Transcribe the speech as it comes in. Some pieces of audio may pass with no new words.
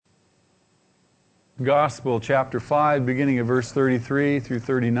Gospel, chapter 5, beginning of verse 33 through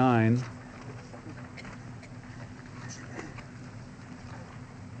 39.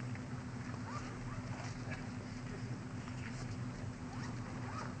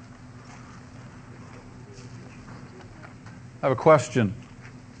 I have a question.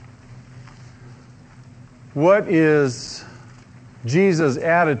 What is Jesus'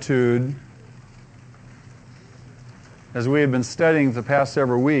 attitude, as we have been studying the past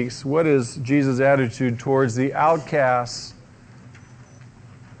several weeks, what is Jesus' attitude towards the outcasts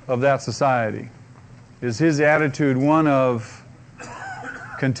of that society? Is his attitude one of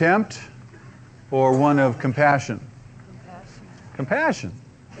contempt or one of compassion? Compassion.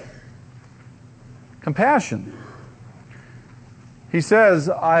 Compassion. He says,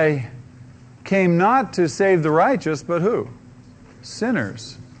 I came not to save the righteous, but who?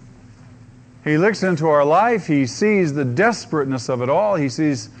 Sinners. He looks into our life. He sees the desperateness of it all. He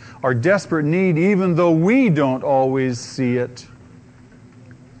sees our desperate need, even though we don't always see it.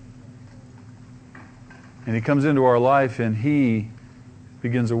 And He comes into our life and He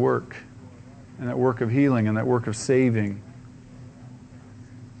begins a work. And that work of healing and that work of saving.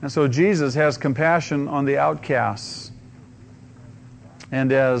 And so Jesus has compassion on the outcasts.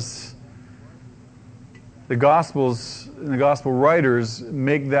 And as the Gospels and the Gospel writers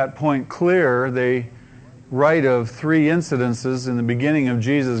make that point clear, they write of three incidences in the beginning of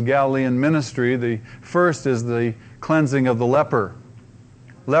Jesus' Galilean ministry. The first is the cleansing of the leper.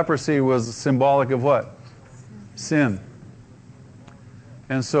 Leprosy was symbolic of what? Sin.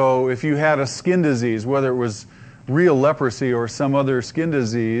 And so if you had a skin disease, whether it was real leprosy or some other skin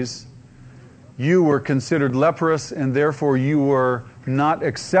disease, you were considered leprous and therefore you were not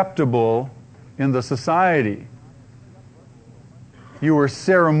acceptable in the society. You were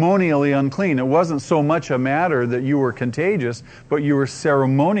ceremonially unclean. It wasn't so much a matter that you were contagious, but you were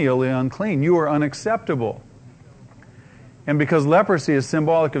ceremonially unclean. You were unacceptable. And because leprosy is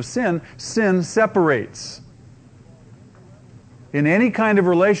symbolic of sin, sin separates. In any kind of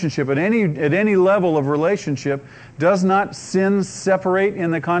relationship, at any level of relationship, does not sin separate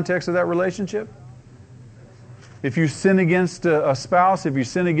in the context of that relationship? If you sin against a spouse, if you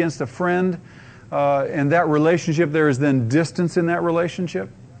sin against a friend, and that relationship, there is then distance in that relationship.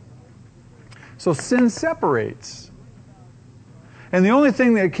 So sin separates. And the only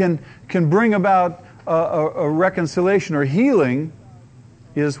thing that can bring about a reconciliation or healing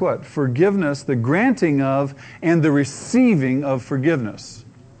is what? Forgiveness, the granting of and the receiving of forgiveness.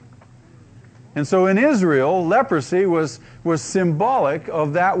 And so in Israel, leprosy was symbolic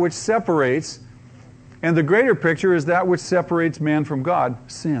of that which separates. And the greater picture is that which separates man from God,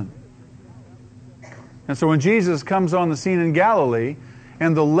 sin. And so when Jesus comes on the scene in Galilee,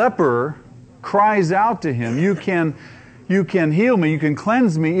 and the leper cries out to Him, you can heal me, you can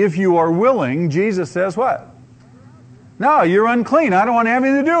cleanse me if you are willing, Jesus says what? No, you're unclean. I don't want to have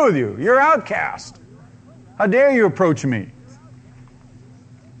anything to do with you. You're outcast. How dare you approach me?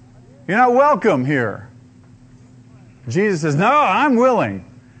 You're not welcome here. Jesus says, no, I'm willing.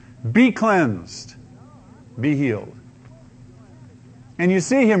 Be cleansed. Be healed. And you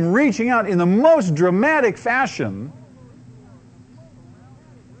see Him reaching out in the most dramatic fashion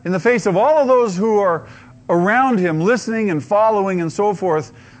in the face of all of those who are around Him, listening and following and so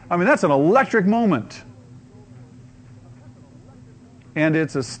forth. I mean, that's an electric moment. And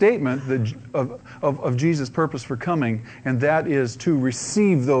it's a statement of Jesus' purpose for coming, and that is to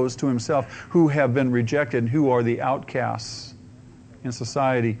receive those to Himself who have been rejected, who are the outcasts in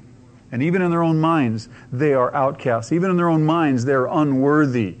society. And even in their own minds, they are outcasts. Even in their own minds, they're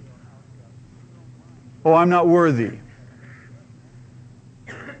unworthy. Oh, I'm not worthy.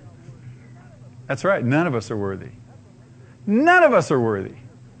 That's right, none of us are worthy. None of us are worthy.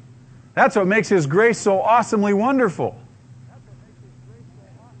 That's what makes His grace so awesomely wonderful.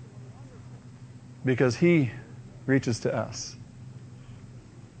 Because He reaches to us.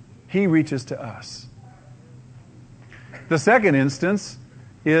 He reaches to us. The second instance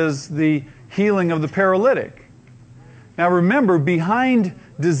is the healing of the paralytic. Now remember, behind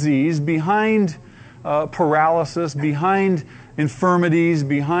disease, behind paralysis, behind infirmities,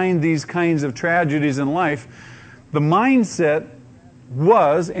 behind these kinds of tragedies in life, the mindset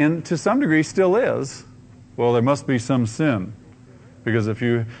was, and to some degree still is, well, there must be some sin. Because if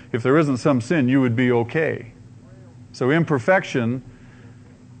there isn't some sin, you would be okay. So imperfection,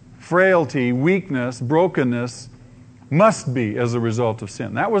 frailty, weakness, brokenness must be as a result of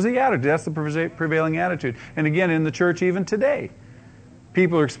sin. That was the attitude. That's the prevailing attitude. And again, in the church even today,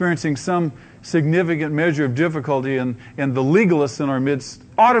 people are experiencing some significant measure of difficulty, and the legalists in our midst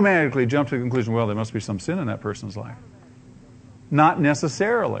automatically jump to the conclusion, well, there must be some sin in that person's life. Not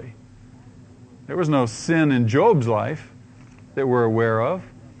necessarily. There was no sin in Job's life that we're aware of.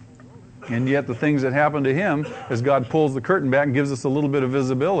 And yet the things that happened to him, as God pulls the curtain back and gives us a little bit of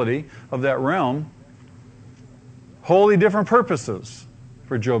visibility of that realm, wholly different purposes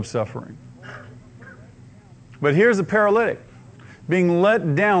for Job's suffering. But here's a paralytic being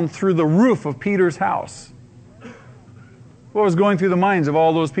let down through the roof of Peter's house. What was going through the minds of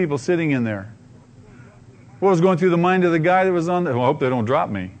all those people sitting in there? What was going through the mind of the guy that was on there? Well, I hope they don't drop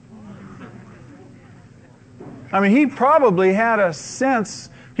me. I mean, he probably had a sense,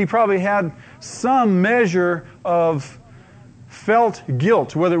 he probably had some measure of felt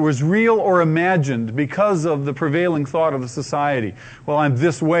guilt, whether it was real or imagined, because of the prevailing thought of the society. Well, I'm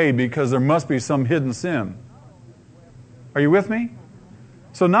this way because there must be some hidden sin. Are you with me?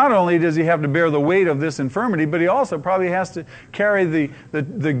 So not only does he have to bear the weight of this infirmity, but he also probably has to carry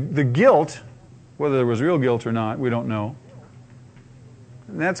the guilt, whether there was real guilt or not, we don't know.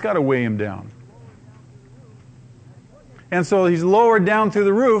 And that's got to weigh him down. And so he's lowered down through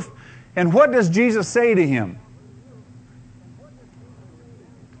the roof. And what does Jesus say to him?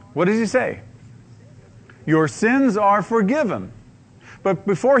 What does he say? Your sins are forgiven. But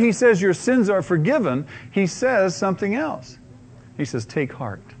before he says your sins are forgiven, he says something else. He says, take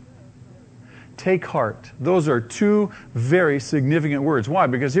heart. Take heart. Those are two very significant words. Why?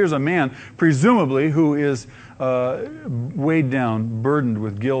 Because here's a man, presumably, who is weighed down, burdened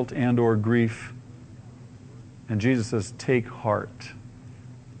with guilt and or grief. And Jesus says, take heart.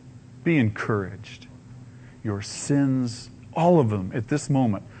 Be encouraged. Your sins, all of them at this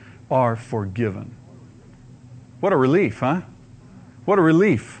moment, are forgiven. What a relief, huh? What a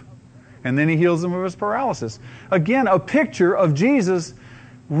relief. And then he heals him of his paralysis. Again, a picture of Jesus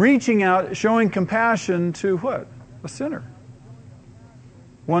reaching out, showing compassion to what? A sinner.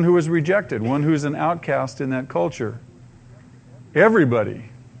 One who was rejected, one who's an outcast in that culture. Everybody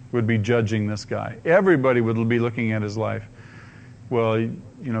would be judging this guy. Everybody would be looking at his life. Well, you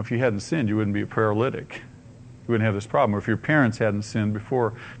know, if you hadn't sinned, you wouldn't be a paralytic. You wouldn't have this problem. Or if your parents hadn't sinned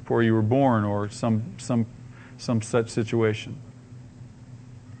before you were born, or some such situation.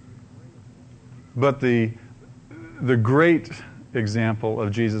 But the great example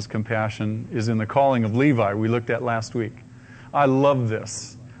of Jesus' compassion is in the calling of Levi we looked at last week. I love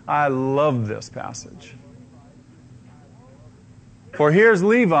this. I love this passage. For here's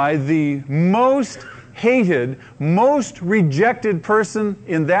Levi, the most hated, most rejected person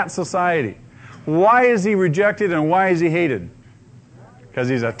in that society. Why is he rejected and why is he hated? Because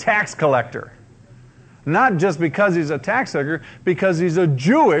he's a tax collector. Not just because he's a tax collector, because he's a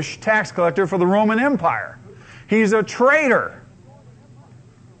Jewish tax collector for the Roman Empire. He's a traitor.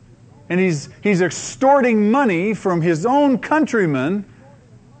 And he's extorting money from his own countrymen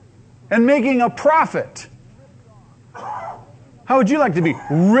and making a profit. How would you like to be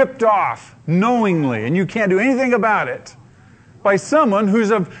ripped off knowingly, and you can't do anything about it, by someone who's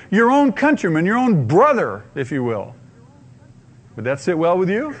of your own countryman, your own brother, if you will? Would that sit well with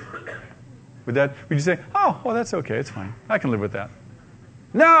you? Would you say, oh, well, that's okay, it's fine. I can live with that.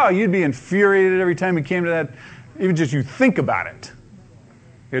 No, you'd be infuriated every time you came to that. Even just you think about it.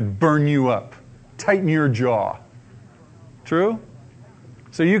 It'd burn you up. Tighten your jaw. True?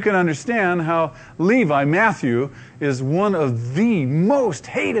 So you can understand how Levi, Matthew, is one of the most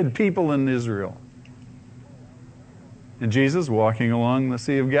hated people in Israel. And Jesus, walking along the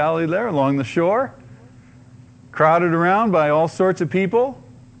Sea of Galilee there, along the shore, crowded around by all sorts of people,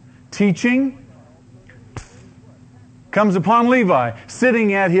 teaching, comes upon Levi,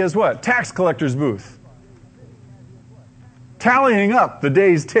 sitting at his what? Tax collector's booth. Tallying up the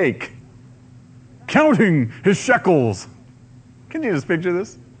day's take. Counting his shekels. Can you just picture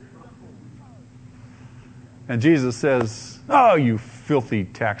this? And Jesus says, oh, you filthy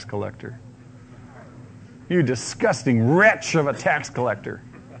tax collector. You disgusting wretch of a tax collector.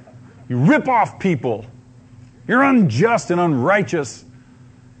 You rip off people. You're unjust and unrighteous.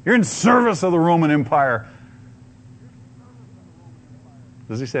 You're in service of the Roman Empire.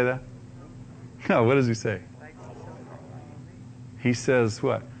 Does he say that? No, what does he say? He says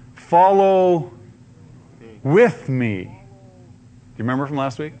what? Follow with me. Do you remember from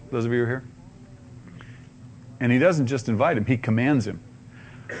last week, those of you who are here? And he doesn't just invite him, he commands him.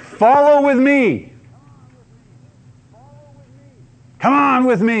 Follow with me. Come on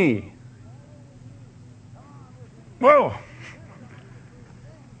with me. Whoa.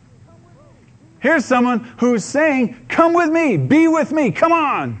 Here's someone who's saying, come with me, be with me, come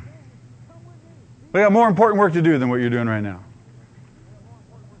on. We got more important work to do than what you're doing right now.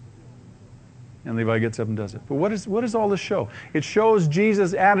 And Levi gets up and does it. But what does all this show? It shows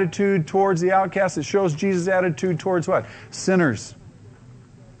Jesus' attitude towards the outcast. It shows Jesus' attitude towards what? Sinners.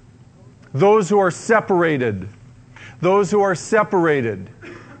 Those who are separated. Those who are separated.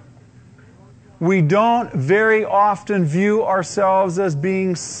 We don't very often view ourselves as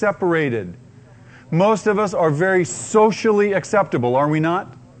being separated. Most of us are very socially acceptable, are we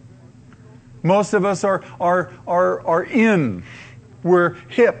not? Most of us are in. We're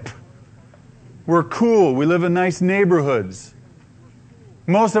hip. We're cool. We live in nice neighborhoods.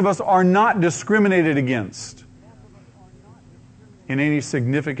 Most of us are not discriminated against in any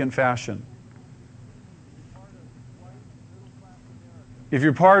significant fashion. If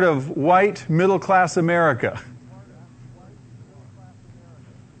you're part of white middle-class America,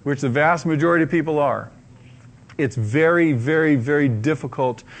 which the vast majority of people are, it's very, very, very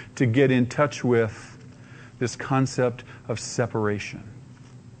difficult to get in touch with this concept of separation,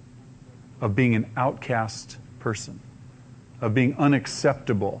 of being an outcast person, of being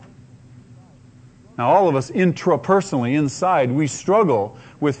unacceptable. Now, all of us intrapersonally, inside, we struggle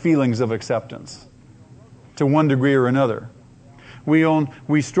with feelings of acceptance to one degree or another.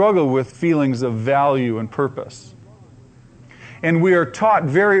 We struggle with feelings of value and purpose. And we are taught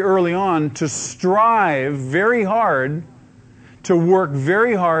very early on to strive very hard, to work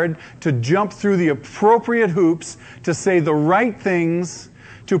very hard, to jump through the appropriate hoops, to say the right things,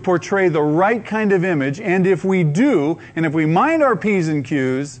 to portray the right kind of image. And if we do, and if we mind our P's and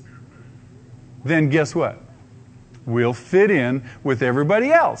Q's, then guess what? We'll fit in with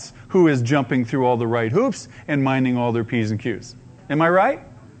everybody else who is jumping through all the right hoops and minding all their P's and Q's. Am I right?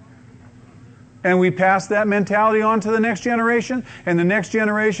 And we pass that mentality on to the next generation, and the next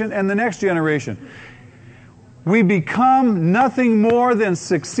generation, and the next generation. We become nothing more than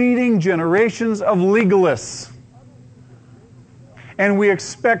succeeding generations of legalists. And we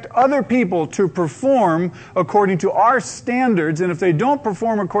expect other people to perform according to our standards, and if they don't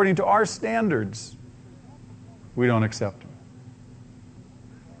perform according to our standards, we don't accept them.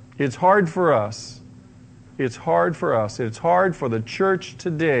 It's hard for us. It's hard for us. It's hard for the church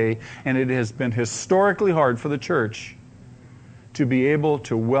today, and it has been historically hard for the church to be able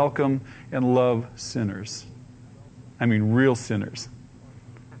to welcome and love sinners. I mean, real sinners.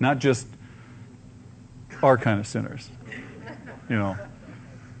 Not just our kind of sinners. You know,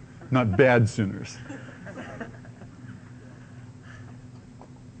 not bad sinners.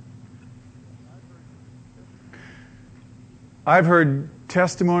 I've heard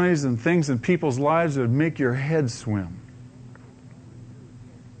testimonies and things in people's lives that would make your head swim.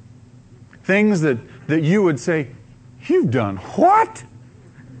 Things that you would say, "You've done what?"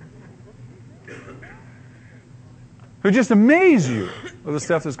 It would just amaze you with the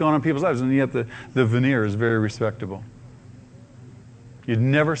stuff that's gone on in people's lives, and yet the veneer is very respectable. You'd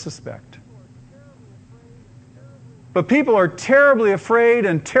never suspect. But people are terribly afraid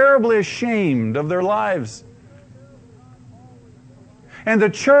and terribly ashamed of their lives. And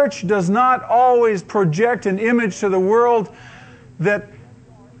the church does not always project an image to the world that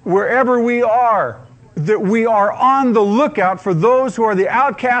wherever we are, that we are on the lookout for those who are the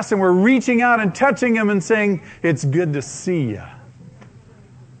outcasts, and we're reaching out and touching them and saying, "It's good to see you.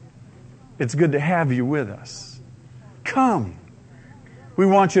 It's good to have you with us. Come. We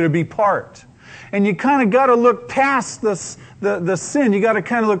want you to be part." And you kind of got to look past the sin. You got to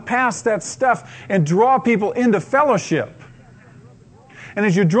kind of look past that stuff and draw people into fellowship. And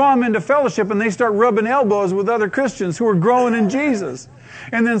as you draw them into fellowship and they start rubbing elbows with other Christians who are growing in Jesus,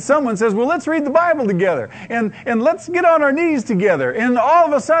 and then someone says, "Well, let's read the Bible together, and let's get on our knees together," and all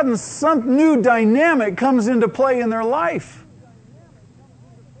of a sudden some new dynamic comes into play in their life.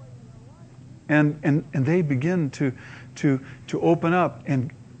 And they begin to open up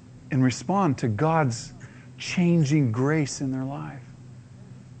and respond to God's changing grace in their life.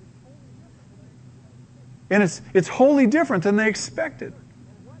 And it's wholly different than they expected.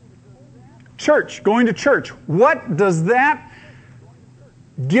 Church, going to church. What does that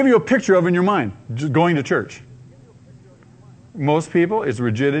give you a picture of in your mind? Just going to church. Most people, it's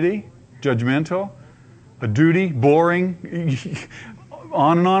rigidity, judgmental, a duty, boring,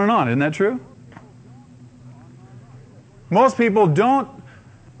 on and on and on. Isn't that true? Most people don't,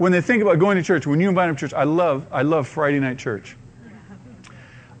 when they think about going to church, when you invite them to church, I love Friday night church.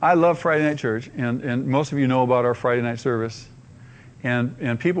 I love Friday night church, and most of you know about our Friday night service.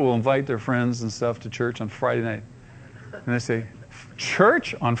 And people will invite their friends and stuff to church on Friday night. And they say,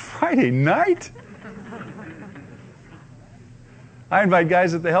 "Church on Friday night?" I invite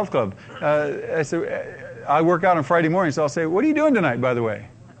guys at the health club. I say, I work out on Friday morning, so I'll say, "What are you doing tonight, by the way?"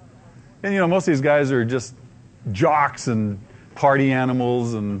 And most of these guys are just jocks and party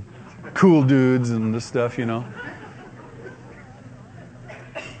animals and cool dudes and this stuff,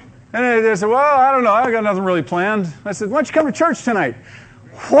 And they said, "Well, I don't know. I got nothing really planned." I said, "Why don't you come to church tonight?"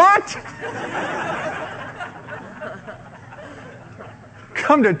 What?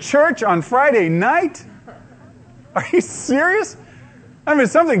 Come to church on Friday night? Are you serious? I mean,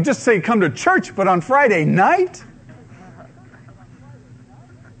 something just say come to church, but on Friday night?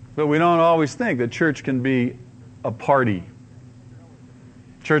 But we don't always think that church can be a party.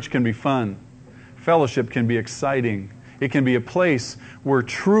 Church can be fun. Fellowship can be exciting. It can be a place where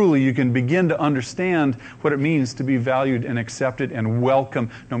truly you can begin to understand what it means to be valued and accepted and welcome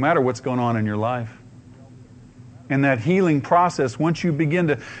no matter what's going on in your life. And that healing process, once you begin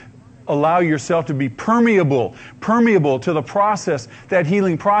to allow yourself to be permeable to the process, that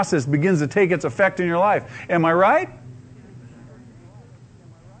healing process begins to take its effect in your life. Am I right?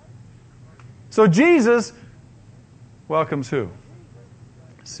 So Jesus welcomes who?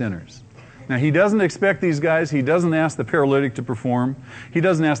 Sinners. Now, he doesn't expect these guys. He doesn't ask the paralytic to perform. He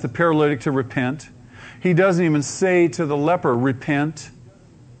doesn't ask the paralytic to repent. He doesn't even say to the leper, repent.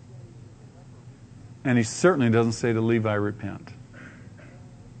 And he certainly doesn't say to Levi, repent.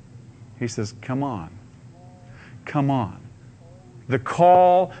 He says, come on. Come on. The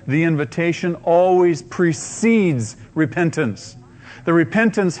call, the invitation always precedes repentance. The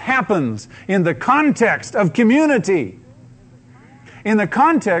repentance happens in the context of community. In the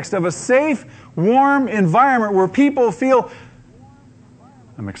context of a safe, warm environment where people feel,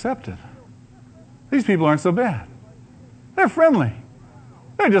 I'm accepted. These people aren't so bad. They're friendly.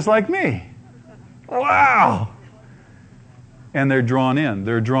 They're just like me. Wow! And they're drawn in,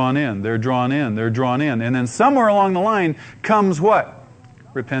 they're drawn in, they're drawn in, they're drawn in. And then somewhere along the line comes what?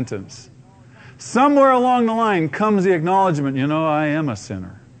 Repentance. Somewhere along the line comes the acknowledgement, I am a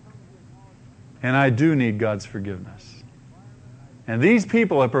sinner. And I do need God's forgiveness. And these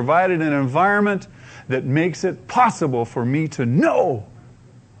people have provided an environment that makes it possible for me to know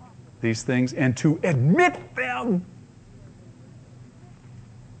these things and to admit them.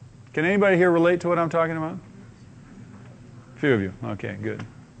 Can anybody here relate to what I'm talking about? A few of you. Okay, good.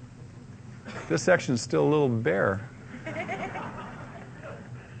 This section is still a little bare. I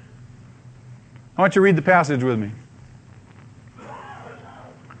want you to read the passage with me.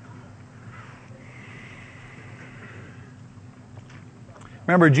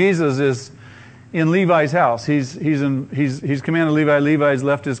 Remember, Jesus is in Levi's house. He's commanded Levi. Levi's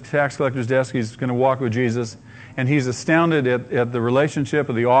left his tax collector's desk. He's going to walk with Jesus. And he's astounded at the relationship,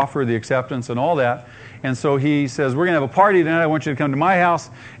 of the offer, the acceptance, and all that. And so he says, we're going to have a party tonight. I want you to come to my house,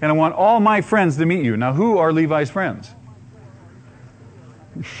 and I want all my friends to meet you. Now, who are Levi's friends?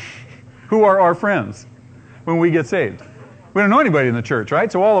 Who are our friends when we get saved? We don't know anybody in the church, right?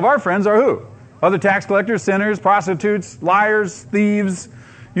 So all of our friends are who? Other tax collectors, sinners, prostitutes, liars, thieves,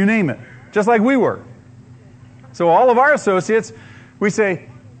 you name it. Just like we were. So all of our associates, we say,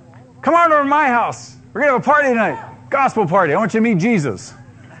 come on over to my house. We're going to have a party tonight. Gospel party. I want you to meet Jesus.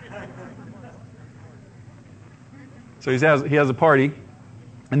 So he has a party.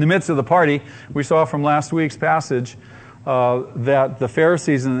 In the midst of the party, we saw from last week's passage that the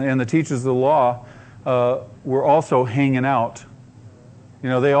Pharisees and the teachers of the law were also hanging out.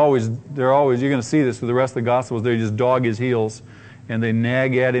 They're always, you're going to see this with the rest of the Gospels, they just dog his heels and they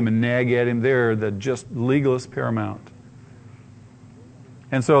nag at him and nag at him. They're the just legalist paramount.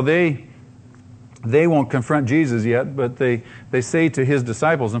 And so they won't confront Jesus yet, but they say to his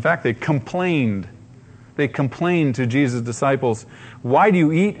disciples, in fact, they complained to Jesus' disciples, why do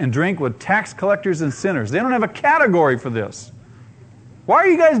you eat and drink with tax collectors and sinners? They don't have a category for this. Why are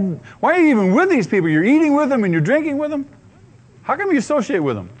you even with these people? You're eating with them and you're drinking with them? How come you associate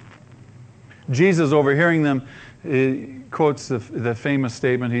with them? Jesus, overhearing them, quotes the famous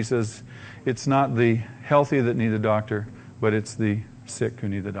statement. He says, it's not the healthy that need the doctor, but it's the sick who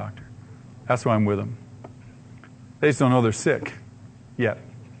need the doctor. That's why I'm with them. They just don't know they're sick yet.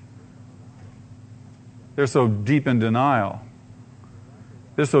 They're so deep in denial.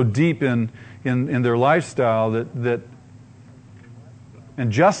 They're so deep in their lifestyle that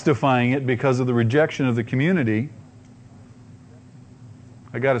and justifying it because of the rejection of the community.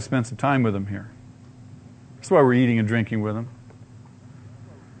 I got to spend some time with them here. That's why we're eating and drinking with them.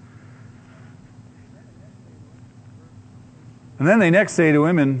 And then they next say to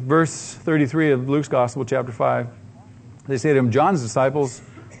him in verse 33 of Luke's Gospel, chapter 5, they say to him, John's disciples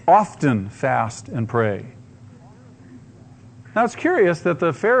often fast and pray. Now it's curious that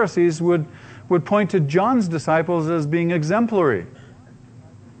the Pharisees would point to John's disciples as being exemplary.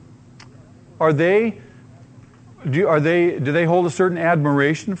 Do they hold a certain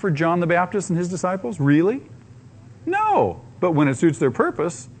admiration for John the Baptist and his disciples? Really? No. But when it suits their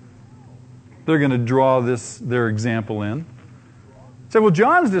purpose, they're going to draw their example in. Say, well,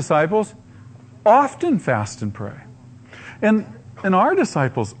 John's disciples often fast and pray. And And our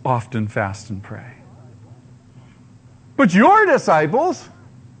disciples often fast and pray. But your disciples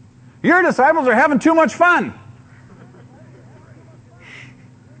are having too much fun.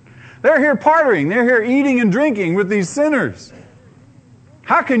 They're here partying. They're here eating and drinking with these sinners.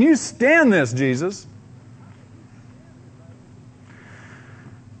 How can you stand this, Jesus?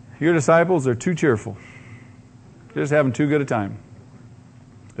 Your disciples are too cheerful. They're just having too good a time.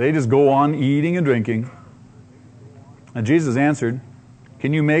 They just go on eating and drinking. And Jesus answered,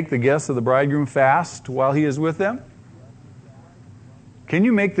 can you make the guests of the bridegroom fast while he is with them? Can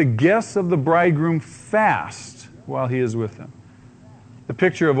you make the guests of the bridegroom fast while he is with them? The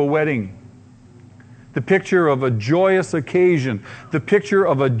picture of a wedding. The picture of a joyous occasion. The picture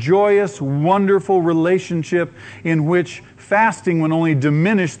of a joyous, wonderful relationship in which fasting would only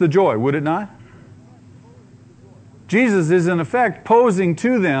diminish the joy, would it not? Jesus is in effect posing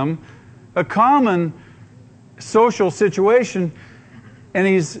to them a common social situation, and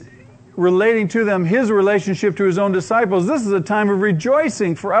he's relating to them his relationship to his own disciples. This is a time of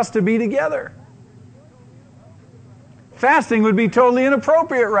rejoicing for us to be together. Fasting would be totally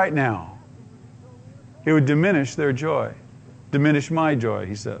inappropriate right now. It would diminish their joy. Diminish my joy,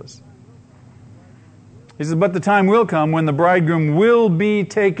 he says. He says, but the time will come when the bridegroom will be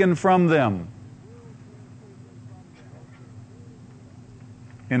taken from them.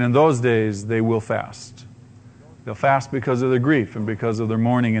 And in those days, they will fast. They'll fast because of their grief and because of their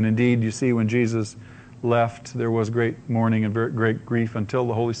mourning. And indeed, you see, when Jesus left, there was great mourning and great grief until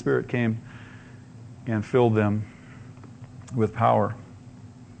the Holy Spirit came and filled them with power.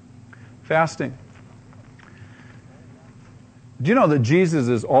 Fasting. Do you know that Jesus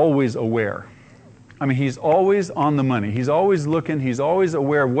is always aware? I mean, he's always on the money. He's always looking. He's always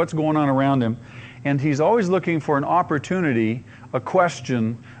aware of what's going on around him. And he's always looking for an opportunity, a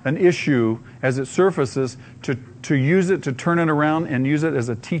question, an issue, as it surfaces, to use it, to turn it around and use it as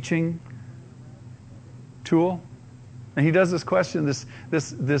a teaching tool. And he does this question, this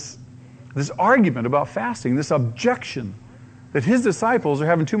argument about fasting, this objection that his disciples are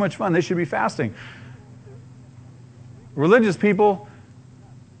having too much fun. They should be fasting. Religious people,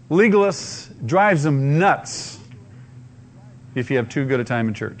 legalists, drives them nuts if you have too good a time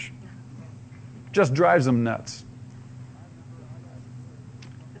in church. Just drives them nuts.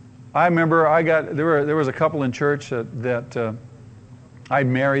 I remember there was a couple in church that I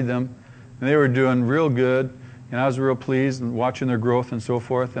married them, and they were doing real good, and I was real pleased and watching their growth and so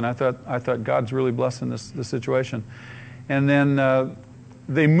forth. And I thought God's really blessing this situation. And then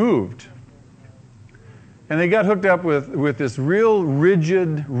they moved, and they got hooked up with this real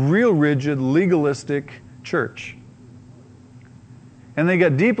rigid, legalistic church, and they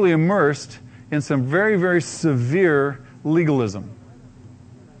got deeply immersed in some very, very severe legalism.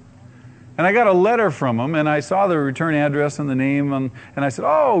 And I got a letter from them, and I saw the return address and the name, and I said,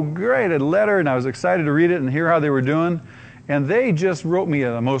 oh, great, a letter, and I was excited to read it and hear how they were doing. And they just wrote me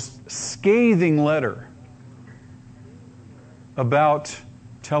a most scathing letter about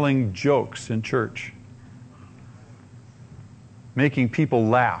telling jokes in church, making people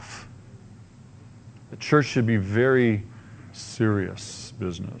laugh. The church should be very serious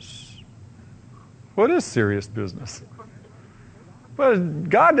business. What is serious business? But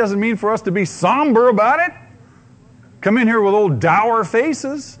God doesn't mean for us to be somber about it. Come in here with old dour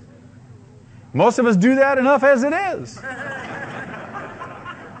faces. Most of us do that enough as it is.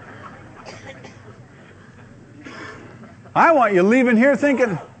 I want you leaving here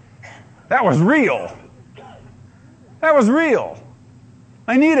thinking, that was real. That was real.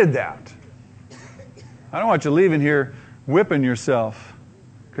 I needed that. I don't want you leaving here whipping yourself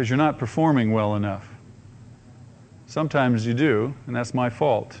because you're not performing well enough. Sometimes you do, and that's my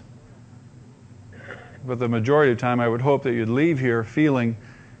fault. But the majority of the time, I would hope that you'd leave here feeling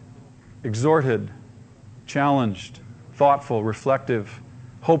exhorted, challenged, thoughtful, reflective,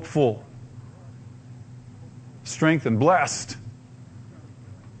 hopeful, strengthened, blessed.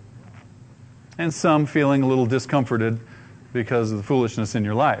 And some feeling a little discomforted because of the foolishness in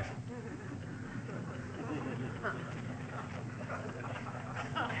your life.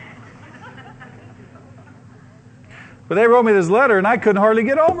 But they wrote me this letter, and I couldn't hardly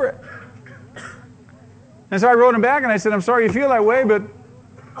get over it. And so I wrote them back, and I said, I'm sorry you feel that way, but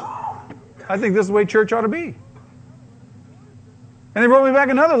I think this is the way church ought to be. And they wrote me back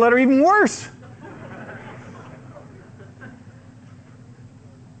another letter, even worse.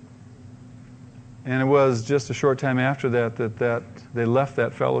 And it was just a short time after that they left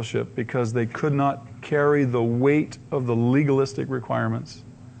that fellowship because they could not carry the weight of the legalistic requirements.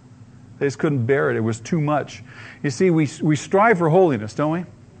 They just couldn't bear it. It was too much. You see, we strive for holiness, don't we?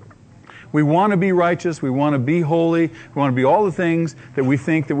 We want to be righteous. We want to be holy. We want to be all the things that we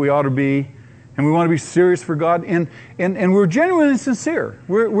think that we ought to be. And we want to be serious for God. And we're genuinely sincere.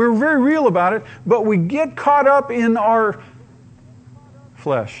 We're very real about it. But we get caught up in our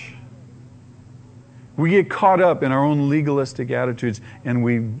flesh. We get caught up in our own legalistic attitudes. And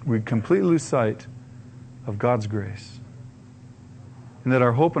we completely lose sight of God's grace. And that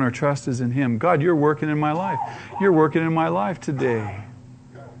our hope and our trust is in Him. God, you're working in my life. You're working in my life today.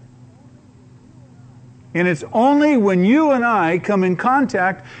 And it's only when you and I come in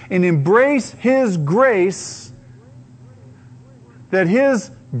contact and embrace His grace that His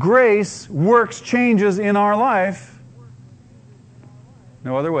grace works changes in our life.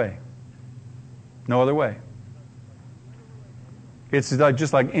 No other way. No other way. It's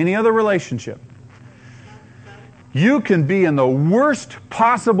just like any other relationship. You can be in the worst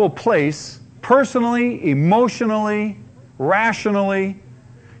possible place, personally, emotionally, rationally.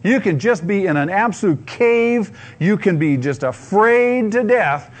 You can just be in an absolute cave. You can be just afraid to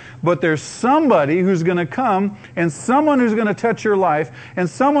death. But there's somebody who's going to come, and someone who's going to touch your life, and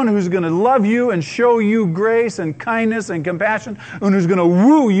someone who's going to love you and show you grace and kindness and compassion, and who's going to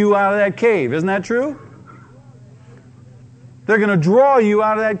woo you out of that cave. Isn't that true? They're going to draw you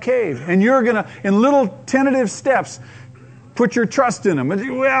out of that cave. And you're going to, in little tentative steps, put your trust in them. And say,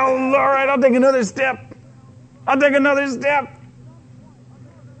 well, all right, I'll take another step. I'll take another step.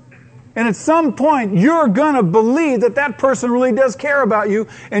 And at some point, you're going to believe that that person really does care about you,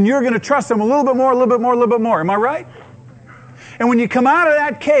 and you're going to trust them a little bit more, a little bit more, a little bit more. Am I right? And when you come out of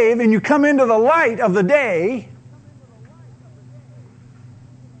that cave and you come into the light of the day,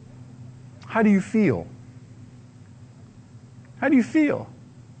 how do you feel? How do you feel?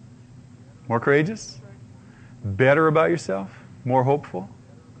 More courageous? Better about yourself? More hopeful?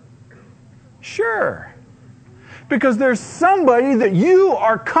 Sure. Because there's somebody that you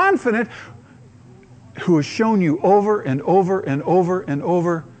are confident who has shown you over and over and over and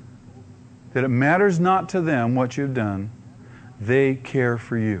over that it matters not to them what you've done. They care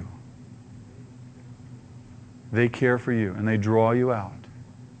for you. They care for you, and they draw you out.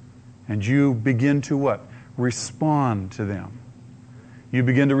 And you begin to what? Respond to them. You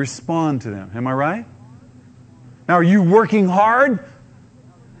begin to respond to them. Am I right? Now, are you working hard?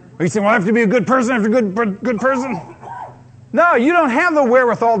 Are you saying, well, I have to be a good person, I have to be a good person? No, you don't have the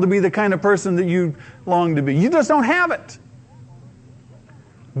wherewithal to be the kind of person that you long to be. You just don't have it.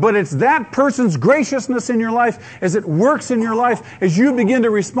 But it's that person's graciousness in your life, as it works in your life, as you begin to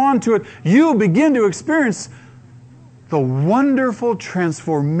respond to it, you begin to experience the wonderful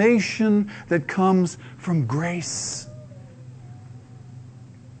transformation that comes from grace.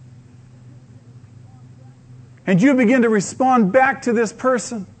 And you begin to respond back to this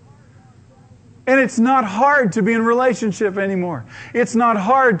person. And it's not hard to be in relationship anymore. It's not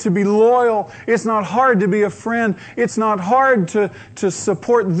hard to be loyal. It's not hard to be a friend. It's not hard to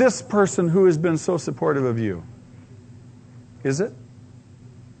support this person who has been so supportive of you. Is it?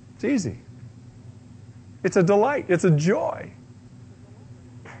 It's easy. It's a delight. It's a joy.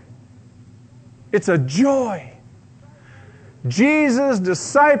 It's a joy. Jesus'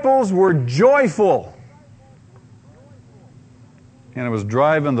 disciples were joyful. And it was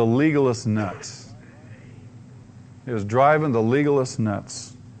driving the legalists nuts. It was driving the legalists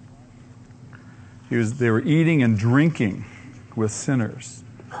nuts. They were eating and drinking with sinners.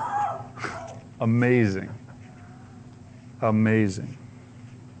 Amazing. Amazing.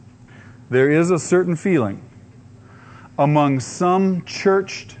 There is a certain feeling among some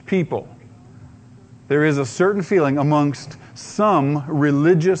churched people. There is a certain feeling amongst some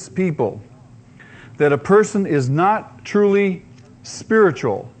religious people that a person is not truly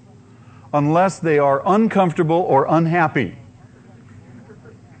spiritual unless they are uncomfortable or unhappy.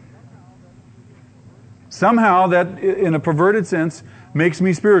 Somehow that, in a perverted sense, makes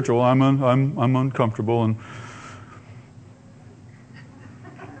me spiritual. I'm uncomfortable. And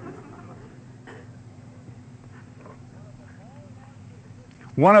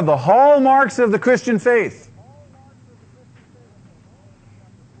one of the hallmarks of the Christian faith,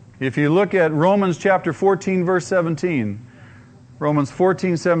 if you look at Romans chapter 14, verse 17, Romans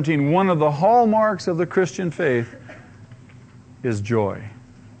 14, 17, one of the hallmarks of the Christian faith is joy.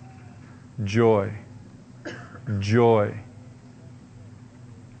 Joy. Joy.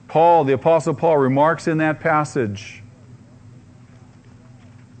 Paul, the Apostle Paul, remarks in that passage.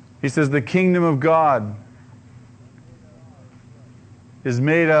 He says, the kingdom of God is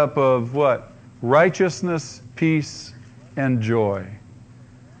made up of what? Righteousness, peace, and joy.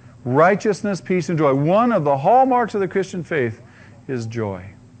 Righteousness, peace, and joy. One of the hallmarks of the Christian faith is joy.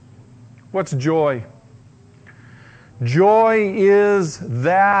 What's joy? Joy is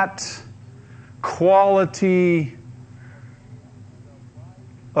that quality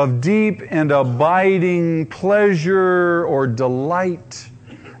of deep and abiding pleasure or delight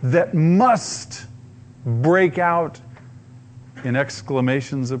that must break out in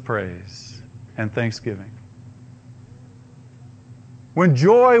exclamations of praise and thanksgiving. When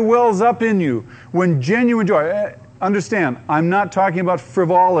joy wells up in you, when genuine joy, understand, I'm not talking about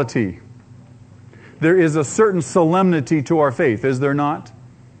frivolity. There is a certain solemnity to our faith, is there not?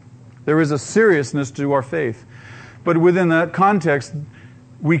 There is a seriousness to our faith. But within that context,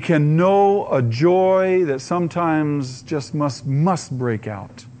 we can know a joy that sometimes just must break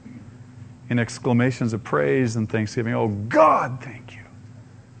out in exclamations of praise and thanksgiving. Oh, God, thank you.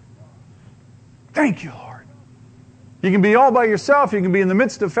 Thank you, Lord. You can be all by yourself. You can be in the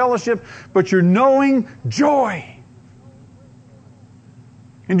midst of fellowship, but you're knowing joy.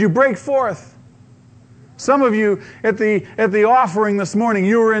 And you break forth. Some of you at the offering this morning,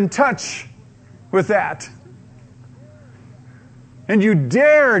 you were in touch with that. And you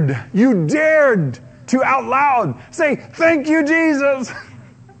dared to out loud say, thank you, Jesus.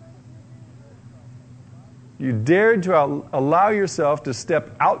 You dared to allow yourself to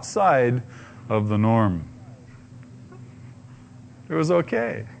step outside of the norm. It was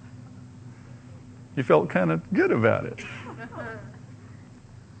okay. You felt kind of good about it.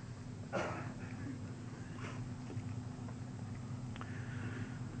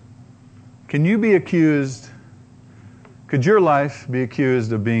 Can you be accused? Could your life be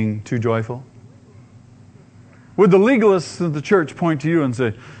accused of being too joyful? Would the legalists of the church point to you and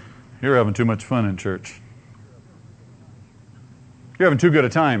say, you're having too much fun in church? You're having too good a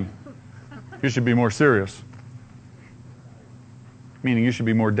time. You should be more serious. Meaning you should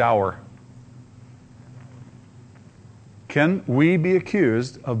be more dour. Can we be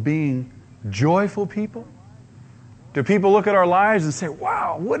accused of being joyful people? Do people look at our lives and say,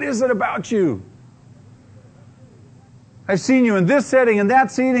 wow, what is it about you? I've seen you in this setting and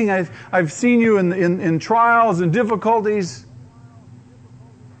that setting. I've seen you in trials and difficulties.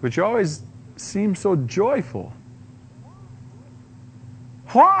 But you always seem so joyful.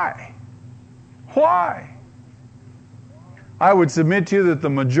 Why? Why? I would submit to you that the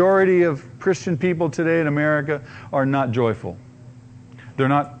majority of Christian people today in America are not joyful. They're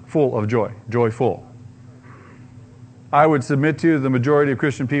not full of joy, joyful. I would submit to you the majority of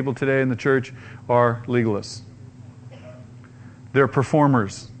Christian people today in the church are legalists. They're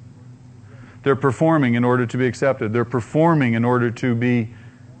performers. They're performing in order to be accepted. They're performing in order to be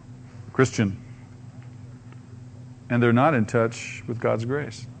Christian. And they're not in touch with God's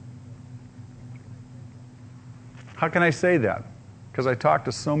grace. How can I say that? Because I talk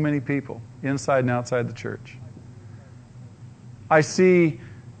to so many people inside and outside the church. I see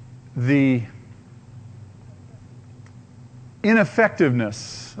the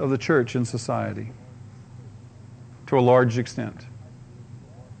ineffectiveness of the church in society to a large extent.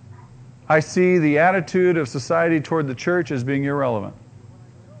 I see the attitude of society toward the church as being irrelevant.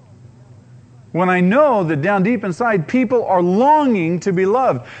 When I know that down deep inside people are longing to be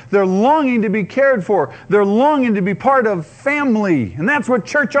loved, they're longing to be cared for, they're longing to be part of family, and that's what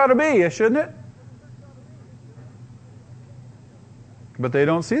church ought to be, shouldn't it? But they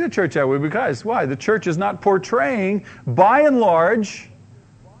don't see the church that way because, why? The church is not portraying, by and large,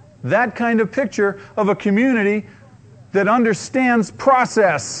 that kind of picture of a community that understands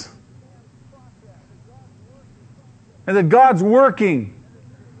process. And that God's working.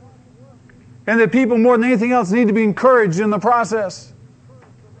 And that people more than anything else need to be encouraged in the process.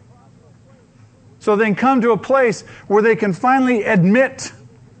 So they can come to a place where they can finally admit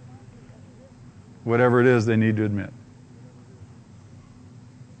whatever it is they need to admit.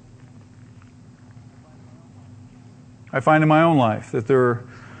 I find in my own life that there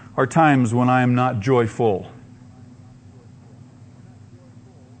are times when I am not joyful.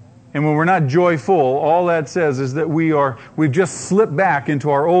 And when we're not joyful, all that says is that we've just slipped back into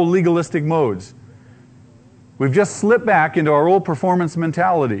our old legalistic modes. We've just slipped back into our old performance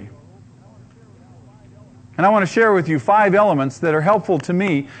mentality. And I want to share with you 5 elements that are helpful to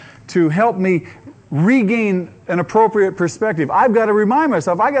me to help me regain an appropriate perspective. I've got to remind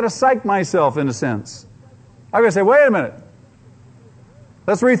myself, I've got to psych myself in a sense. I've got to say, wait a minute.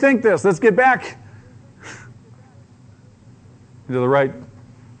 Let's rethink this. Let's get back into the right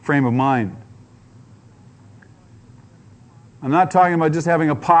frame of mind. I'm not talking about just having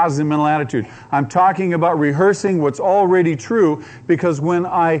a positive mental attitude. I'm talking about rehearsing what's already true, because when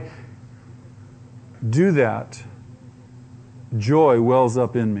I do that, joy wells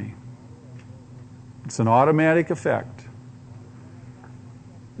up in me. It's an automatic effect.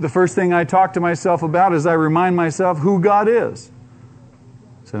 The first thing I talk to myself about is I remind myself who God is.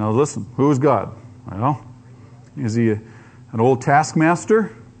 So now listen, who is God? Well, is he an old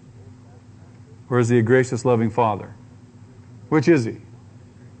taskmaster? Or is he a gracious, loving Father? Which is he?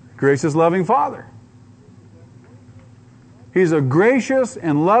 Gracious, loving Father. He's a gracious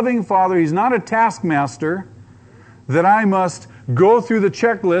and loving Father. He's not a taskmaster that I must go through the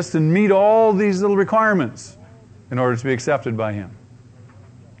checklist and meet all these little requirements in order to be accepted by Him.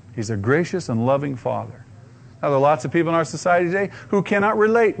 He's a gracious and loving Father. Now, there are lots of people in our society today who cannot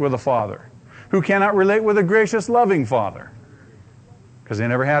relate with a Father, who cannot relate with a gracious, loving Father, because they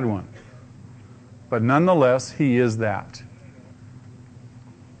never had one. But nonetheless, He is that.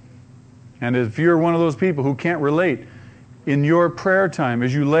 And if you're one of those people who can't relate, in your prayer time,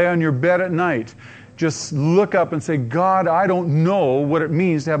 as you lay on your bed at night, just look up and say, God, I don't know what it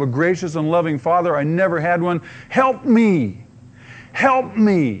means to have a gracious and loving Father. I never had one. Help me. Help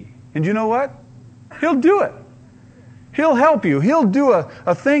me. And you know what? He'll do it. He'll help you. He'll do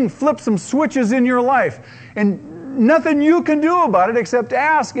a thing, flip some switches in your life. And nothing you can do about it except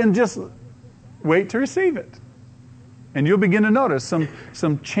ask and just wait to receive it. And you'll begin to notice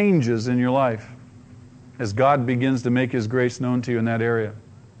some changes in your life as God begins to make His grace known to you in that area.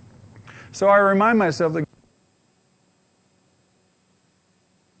 So I remind myself that an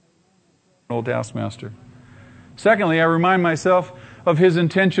old taskmaster. Secondly, I remind myself of His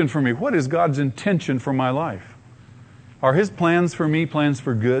intention for me. What is God's intention for my life? Are His plans for me plans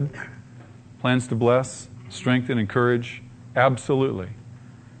for good? Plans to bless, strengthen, encourage? Absolutely.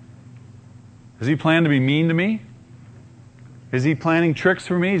 Does He plan to be mean to me? Is He planning tricks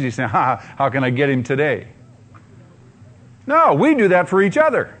for me? Is He saying, how can I get him today? No, we do that for each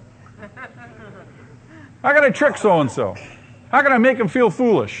other. How can I trick so-and-so? How can I make him feel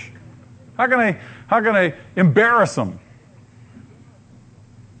foolish? How can I embarrass him?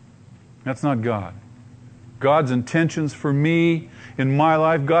 That's not God. God's intentions for me in my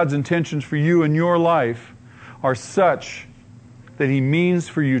life, God's intentions for you in your life are such that He means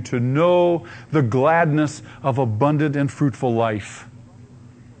for you to know the gladness of abundant and fruitful life.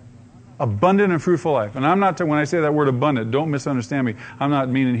 Abundant and fruitful life. And I'm not, when I say that word abundant, don't misunderstand me. I'm not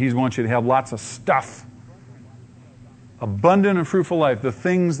meaning He wants you to have lots of stuff. Abundant and fruitful life, the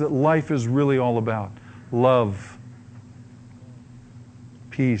things that life is really all about. Love,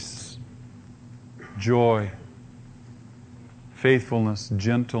 peace, joy, faithfulness,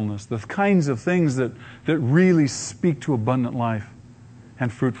 gentleness, the kinds of things that really speak to abundant life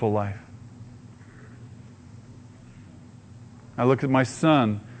and fruitful life. I look at my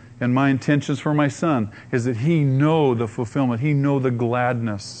son, and my intentions for my son is that he know the fulfillment, he know the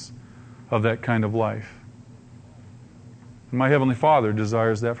gladness of that kind of life. And my Heavenly Father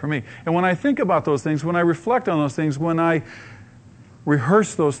desires that for me. And when I think about those things, when I reflect on those things, when I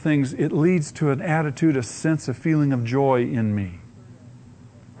rehearse those things, it leads to an attitude, a sense, a feeling of joy in me.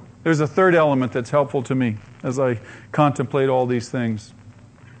 There's a third element that's helpful to me as I contemplate all these things.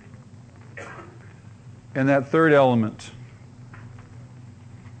 And that third element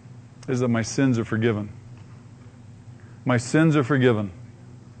is that my sins are forgiven. My sins are forgiven.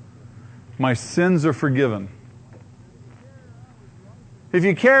 My sins are forgiven. If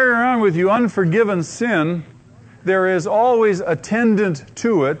you carry around with you unforgiven sin, there is always attendant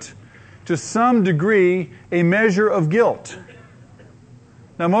to it, to some degree, a measure of guilt.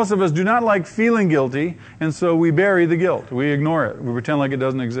 Now, most of us do not like feeling guilty, and so we bury the guilt. We ignore it. We pretend like it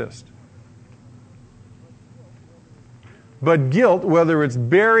doesn't exist. But guilt, whether it's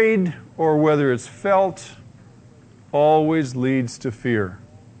buried or whether it's felt, always leads to fear.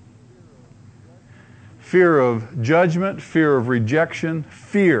 Fear of judgment, fear of rejection,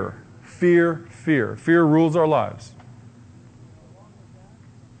 fear. Fear rules our lives.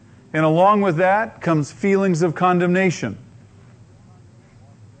 And along with that comes feelings of condemnation.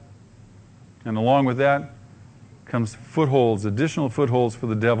 And along with that comes footholds, additional footholds for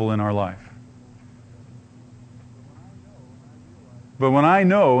the devil in our life. But when I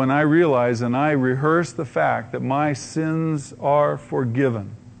know and I realize and I rehearse the fact that my sins are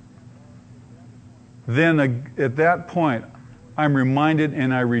forgiven, then at that point I'm reminded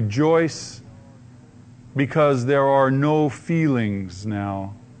and I rejoice because there are no feelings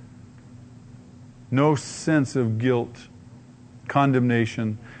now, no sense of guilt,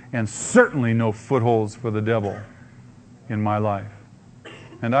 condemnation, and certainly no footholds for the devil in my life.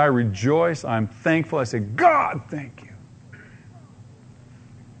 And I rejoice, I'm thankful, I say, God, thank you.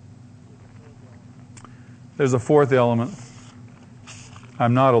 There's a fourth element.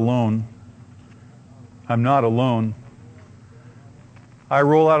 I'm not alone. I'm not alone. I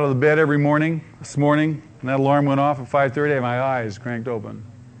roll out of the bed every morning, this morning, and that alarm went off at 5:30, my eyes cranked open,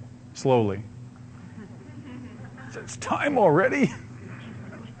 slowly. It's time already.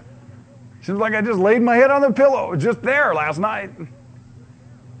 Seems like I just laid my head on the pillow just there last night.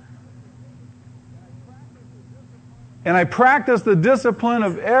 And I practice the discipline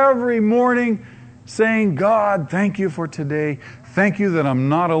of every morning saying, God, thank you for today. Thank you that I'm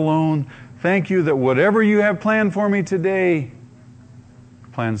not alone. Thank you that whatever you have planned for me today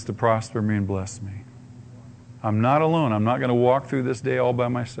plans to prosper me and bless me. I'm not alone. I'm not going to walk through this day all by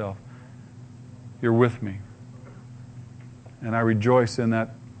myself. You're with me. And I rejoice in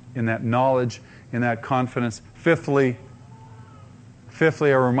that knowledge, in that confidence. Fifthly, I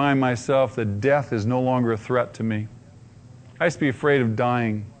remind myself that death is no longer a threat to me. I used to be afraid of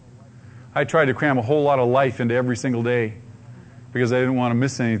dying. I tried to cram a whole lot of life into every single day because I didn't want to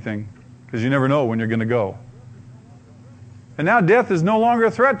miss anything, because you never know when you're going to go. And now death is no longer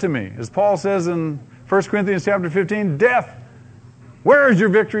a threat to me. As Paul says in 1 Corinthians chapter 15, death, where is your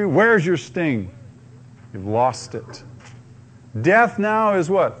victory? Where is your sting? You've lost it. Death now is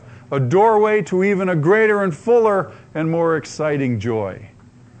what? A doorway to even a greater and fuller and more exciting joy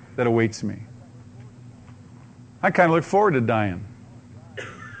that awaits me. I kind of look forward to dying.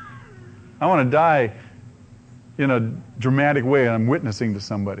 I want to die in a dramatic way and I'm witnessing to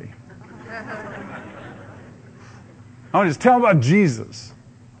somebody. I want to just tell them about Jesus.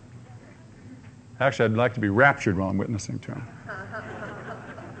 Actually, I'd like to be raptured while I'm witnessing to him.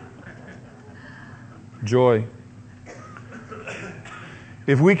 Joy.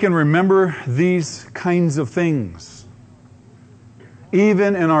 If we can remember these kinds of things,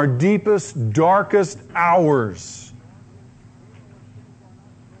 even in our deepest, darkest hours,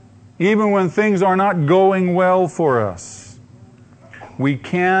 even when things are not going well for us, we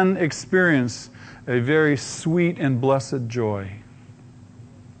can experience a very sweet and blessed joy,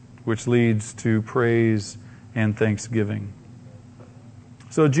 which leads to praise and thanksgiving.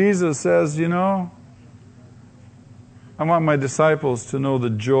 So Jesus says, I want my disciples to know the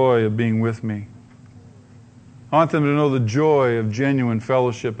joy of being with me. I want them to know the joy of genuine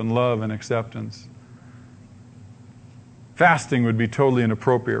fellowship and love and acceptance. Fasting would be totally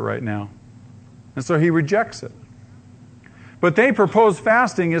inappropriate right now. And so he rejects it. But they propose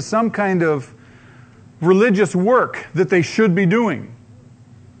fasting as some kind of religious work that they should be doing.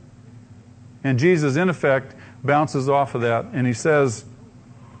 And Jesus, in effect, bounces off of that, and he says,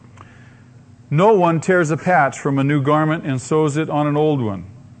 no one tears a patch from a new garment and sews it on an old one.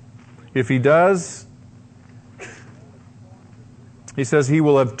 If he does, he says he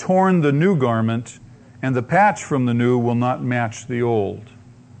will have torn the new garment, and the patch from the new will not match the old.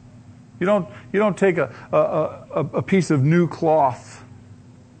 You don't take a piece of new cloth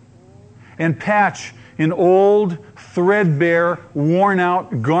and patch an old, threadbare,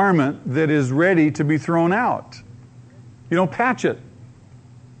 worn-out garment that is ready to be thrown out. You don't patch it.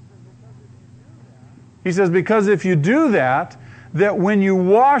 He says, because if you do that when you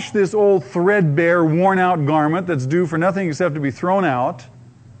wash this old, threadbare, worn-out garment that's due for nothing except to be thrown out,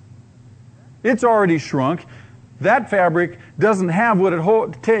 it's already shrunk. That fabric doesn't have what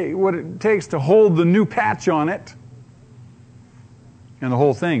it takes to hold the new patch on it. And the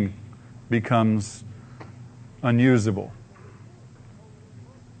whole thing becomes unusable.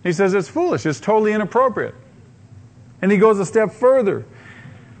 He says it's foolish. It's totally inappropriate. And he goes a step further.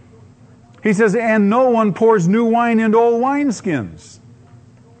 He says, and no one pours new wine into old wineskins.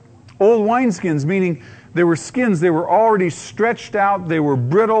 Old wineskins, meaning they were skins, they were already stretched out, they were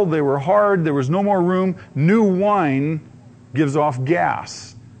brittle, they were hard, there was no more room. New wine gives off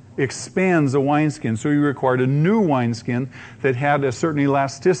gas, expands a wineskin. So you required a new wineskin that had a certain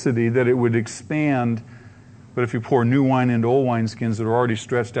elasticity that it would expand. But if you pour new wine into old wineskins that are already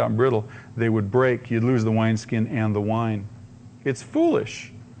stretched out and brittle, they would break. You'd lose the wineskin and the wine. It's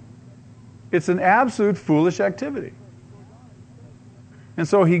foolish. It's an absolute foolish activity. And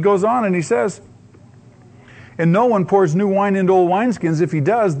so he goes on and he says, and no one pours new wine into old wineskins. If he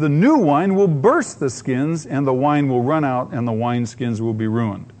does, the new wine will burst the skins, and the wine will run out, and the wineskins will be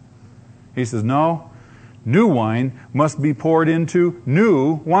ruined. He says, no, new wine must be poured into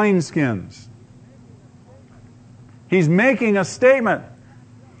new wineskins. He's making a statement.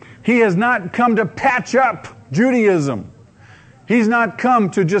 He has not come to patch up Judaism. He's not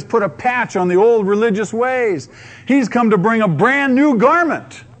come to just put a patch on the old religious ways. He's come to bring a brand new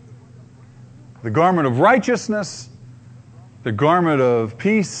garment. The garment of righteousness, the garment of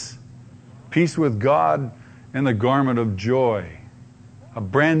peace, peace with God, and the garment of joy. A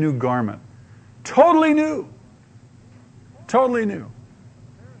brand new garment. Totally new. Totally new.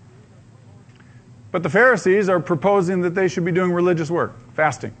 But the Pharisees are proposing that they should be doing religious work,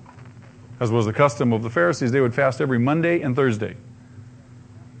 fasting. As was the custom of the Pharisees, they would fast every Monday and Thursday.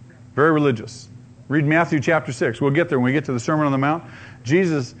 Very religious. Read Matthew chapter 6. We'll get there when we get to the Sermon on the Mount.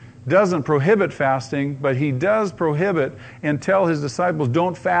 Jesus doesn't prohibit fasting, but He does prohibit and tell His disciples,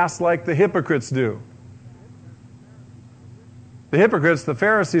 don't fast like the hypocrites do. The hypocrites, the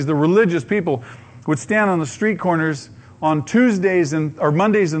Pharisees, the religious people would stand on the street corners on Tuesdays or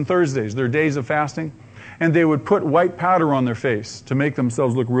Mondays and Thursdays, their days of fasting, and they would put white powder on their face to make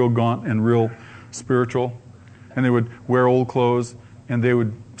themselves look real gaunt and real spiritual. And they would wear old clothes, and they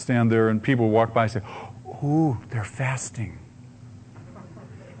would stand there, and people would walk by and say, ooh, they're fasting.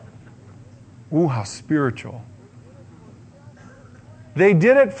 Ooh, how spiritual. They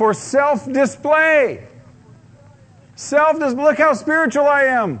did it for self-display. Look how spiritual I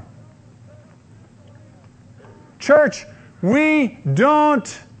am. Church, we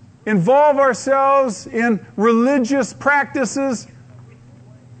don't involve ourselves in religious practices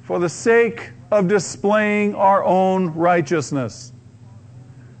for the sake of displaying our own righteousness.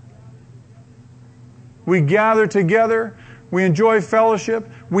 We gather together, we enjoy fellowship,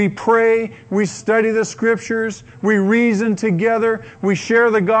 we pray, we study the Scriptures, we reason together, we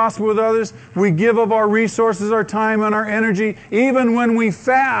share the gospel with others, we give of our resources, our time, and our energy. Even when we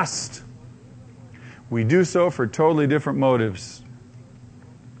fast, we do so for totally different motives.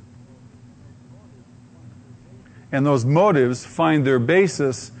 And those motives find their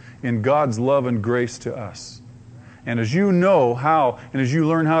basis in God's love and grace to us. And as you know how, and as you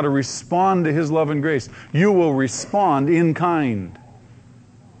learn how to respond to His love and grace, you will respond in kind.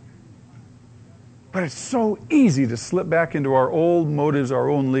 But it's so easy to slip back into our old motives, our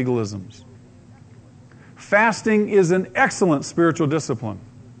own legalisms. Fasting is an excellent spiritual discipline,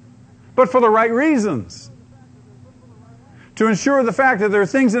 but for the right reasons. To ensure the fact that there are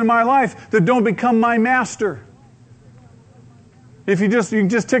things in my life that don't become my master. You can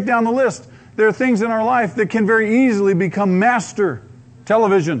just tick down the list. There are things in our life that can very easily become master.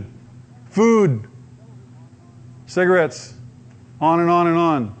 Television, food, cigarettes, on and on and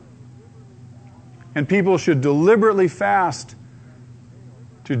on. And people should deliberately fast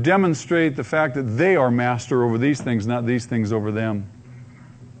to demonstrate the fact that they are master over these things, not these things over them.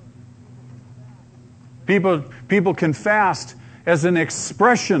 People can fast as an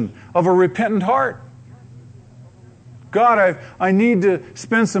expression of a repentant heart. God, I need to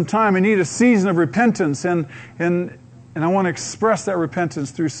spend some time. I need a season of repentance, and I want to express that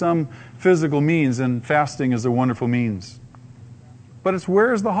repentance through some physical means, and fasting is a wonderful means. But it's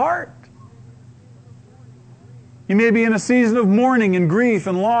where's the heart? You may be in a season of mourning and grief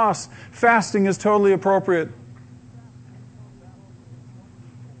and loss. Fasting is totally appropriate.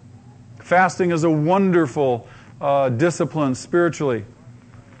 Fasting is a wonderful discipline spiritually.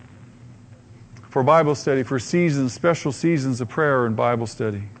 For Bible study, for seasons, special seasons of prayer and Bible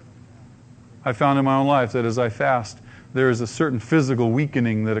study. I found in my own life that as I fast, there is a certain physical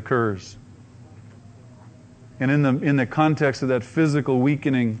weakening that occurs. And in the context of that physical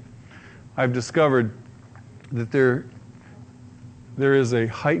weakening, I've discovered that there is a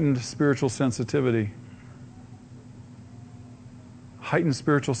heightened spiritual sensitivity. Heightened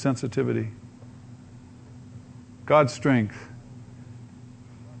spiritual sensitivity. God's strength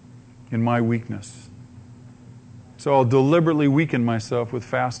in my weakness. So I'll deliberately weaken myself with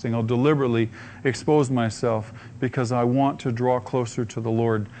fasting. I'll deliberately expose myself because I want to draw closer to the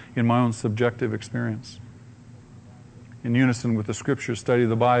Lord in my own subjective experience. In unison with the Scriptures, study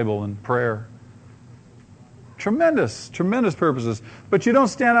the Bible and prayer. Tremendous purposes. But you don't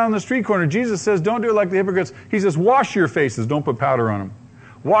stand out on the street corner. Jesus says, don't do it like the hypocrites. He says, wash your faces. Don't put powder on them.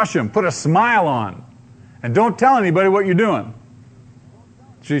 Wash them. Put a smile on. And don't tell anybody what you're doing.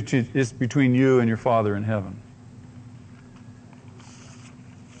 It's between you and your Father in heaven.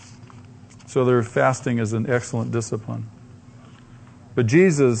 So their fasting is an excellent discipline. But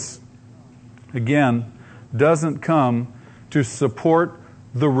Jesus, again, doesn't come to support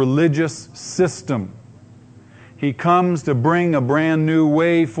the religious system. He comes to bring a brand new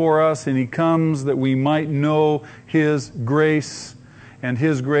way for us, and He comes that we might know His grace. And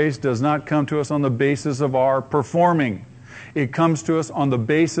His grace does not come to us on the basis of our performing. It comes to us on the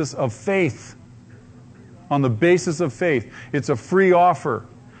basis of faith. On the basis of faith. It's a free offer.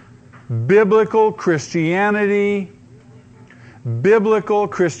 Biblical Christianity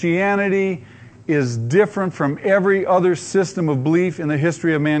is different from every other system of belief in the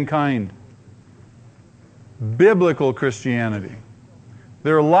history of mankind. Biblical Christianity.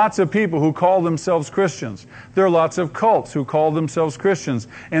 There are lots of people who call themselves Christians. There are lots of cults who call themselves Christians,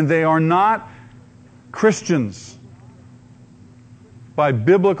 and they are not Christians by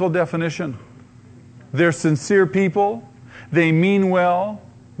biblical definition. They're sincere people. They mean well,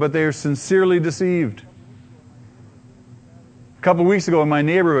 but they are sincerely deceived. A couple of weeks ago in my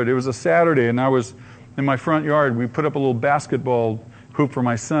neighborhood, it was a Saturday, and I was in my front yard. We put up a little basketball hoop for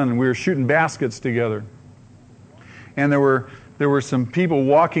my son, and we were shooting baskets together. And there were some people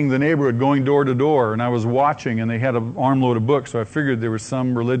walking the neighborhood, going door to door, and I was watching, and they had an armload of books, so I figured there was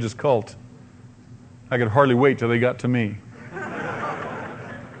some religious cult. I could hardly wait till they got to me.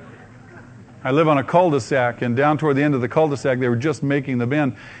 I live on a cul-de-sac, and down toward the end of the cul-de-sac, they were just making the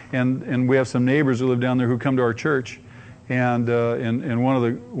bend, and we have some neighbors who live down there who come to our church, and one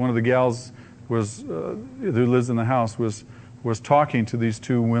of the gals who lives in the house was talking to these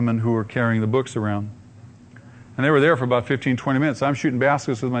two women who were carrying the books around. And they were there for about 15, 20 minutes. I'm shooting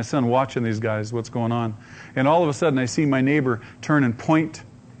baskets with my son, watching these guys, what's going on. And all of a sudden, I see my neighbor turn and point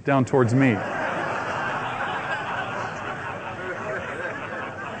down towards me.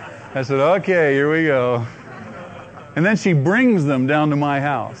 I said, okay, here we go. And then she brings them down to my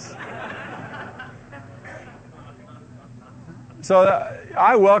house. So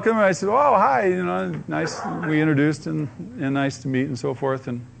I welcomed her. I said, oh, hi, nice. We introduced and nice to meet and so forth.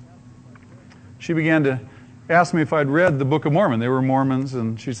 And she began to ask me if I'd read the Book of Mormon. They were Mormons,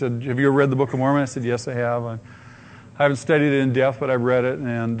 and she said, have you ever read the Book of Mormon? I said, yes, I have. I haven't studied it in depth, but I've read it.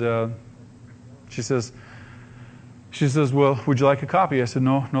 And she says, well, would you like a copy? I said,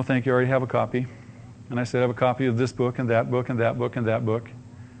 no, thank you. I already have a copy. And I said, I have a copy of this book and that book and that book and that book.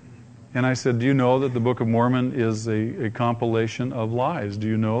 And I said, do you know that the Book of Mormon is a compilation of lies? Do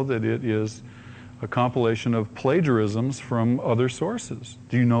you know that it is a compilation of plagiarisms from other sources?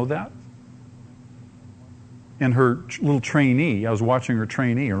 Do you know that? And her little trainee, I was watching her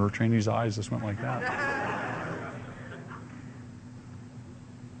trainee, and her trainee's eyes just went like that.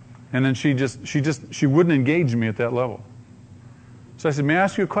 And then she wouldn't engage me at that level. So I said, may I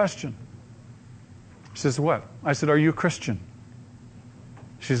ask you a question? She says, what? I said, are you a Christian?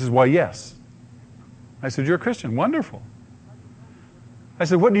 She says, why, yes. I said, you're a Christian. Wonderful. I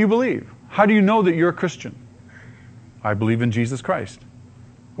said, what do you believe? How do you know that you're a Christian? I believe in Jesus Christ.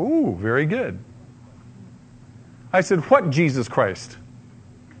 Ooh, very good. I said, what Jesus Christ?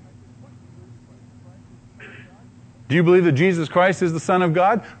 Do you believe that Jesus Christ is the Son of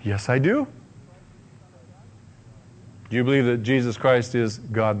God? Yes, I do. Do you believe that Jesus Christ is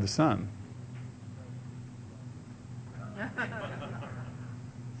God the Son?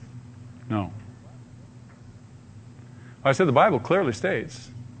 No. I said the Bible clearly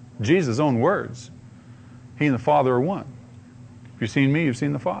states, Jesus' own words, He and the Father are one. If you've seen me, you've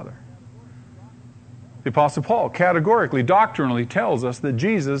seen the Father. The Apostle Paul categorically, doctrinally tells us that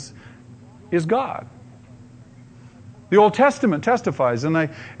Jesus is God. The Old Testament testifies, and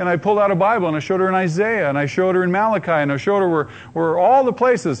I pulled out a Bible, and I showed her in Isaiah, and I showed her in Malachi, and I showed her where all the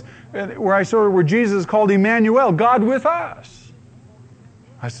places where I showed her where Jesus is called Emmanuel, God with us.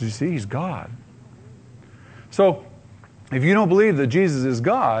 I said, you see, He's God. So, if you don't believe that Jesus is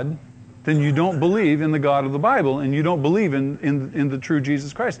God, then you don't believe in the God of the Bible, and you don't believe in the true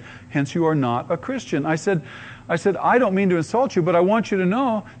Jesus Christ. Hence, you are not a Christian. I said, I don't mean to insult you, but I want you to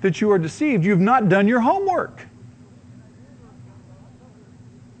know that you are deceived. You've not done your homework.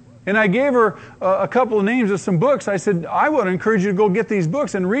 And I gave her a couple of names of some books. I said, I would encourage you to go get these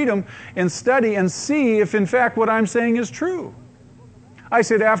books and read them and study and see if, in fact, what I'm saying is true. I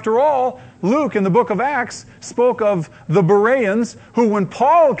said, after all, Luke in the book of Acts spoke of the Bereans, who when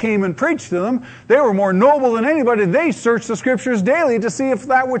Paul came and preached to them, they were more noble than anybody. They searched the Scriptures daily to see if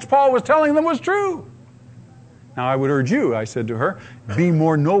that which Paul was telling them was true. Now I would urge you, I said to her, be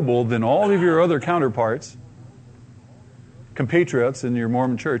more noble than all of your other counterparts, compatriots in your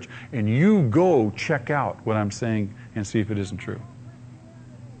Mormon church, and you go check out what I'm saying and see if it isn't true.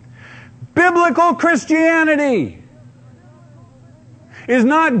 Biblical Christianity is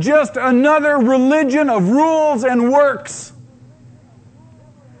not just another religion of rules and works.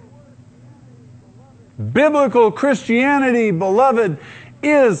 Biblical Christianity, beloved,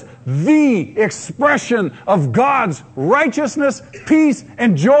 is the expression of God's righteousness, peace,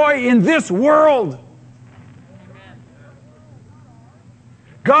 and joy in this world.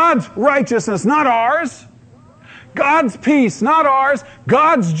 God's righteousness, not ours. God's peace, not ours.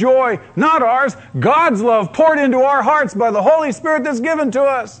 God's joy, not ours. God's love poured into our hearts by the Holy Spirit that's given to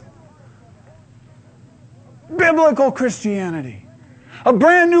us. Biblical Christianity. A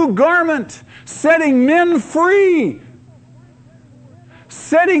brand new garment setting men free.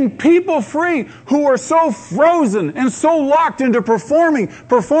 Setting people free who are so frozen and so locked into performing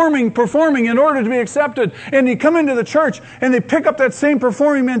in order to be accepted. And they come into the church and they pick up that same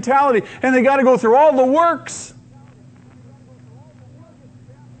performing mentality and they got to go through all the works.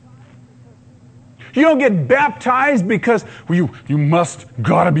 You don't get baptized because you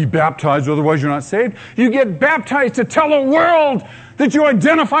gotta be baptized, otherwise you're not saved. You get baptized to tell the world that you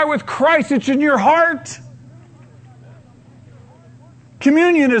identify with Christ. It's in your heart.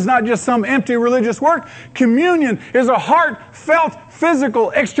 Communion is not just some empty religious work. Communion is a heartfelt, physical,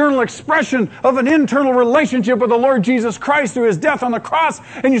 external expression of an internal relationship with the Lord Jesus Christ through His death on the cross.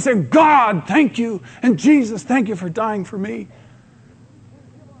 And you say, God, thank you. And Jesus, thank you for dying for me.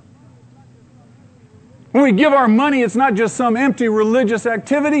 When we give our money, it's not just some empty religious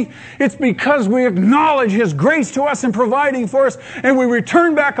activity. It's because we acknowledge His grace to us in providing for us, and we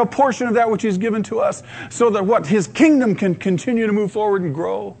return back a portion of that which He's given to us so that His kingdom can continue to move forward and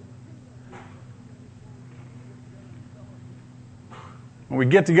grow. When we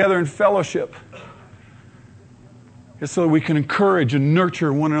get together in fellowship, it's so that we can encourage and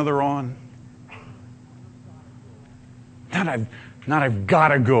nurture one another on. Not I've got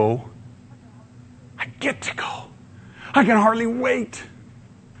to go. I get to go. I can hardly wait.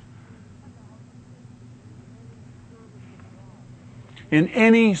 In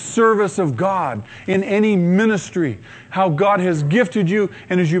any service of God, in any ministry, how God has gifted you,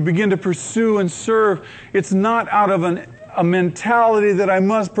 and as you begin to pursue and serve, it's not out of a mentality that I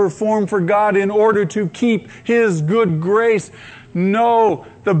must perform for God in order to keep His good grace. No,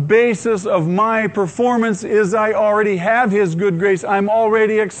 the basis of my performance is I already have His good grace. I'm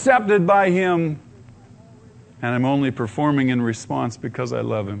already accepted by Him. And I'm only performing in response because I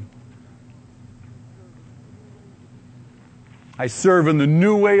love Him. I serve in the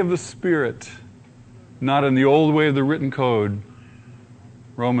new way of the Spirit, not in the old way of the written code.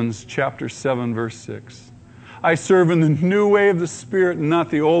 Romans chapter 7, verse 6. I serve in the new way of the Spirit, not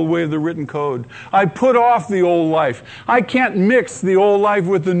the old way of the written code. I put off the old life. I can't mix the old life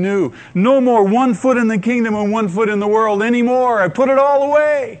with the new. No more one foot in the kingdom and one foot in the world anymore. I put it all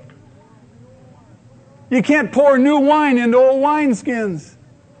away. You can't pour new wine into old wineskins.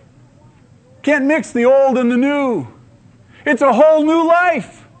 Can't mix the old and the new. It's a whole new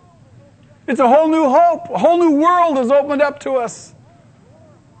life. It's a whole new hope. A whole new world has opened up to us.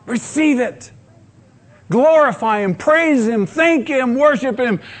 Receive it. Glorify Him, praise Him, thank Him, worship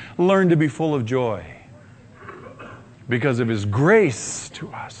Him. Learn to be full of joy because of His grace to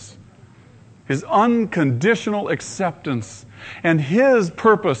us. His unconditional acceptance and His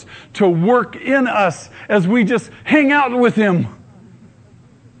purpose to work in us as we just hang out with Him.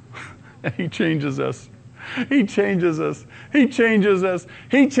 And He changes us. He changes us. He changes us.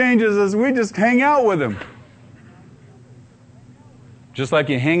 He changes us. We just hang out with Him. Just like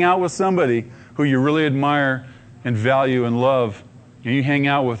you hang out with somebody who you really admire and value and love, and you hang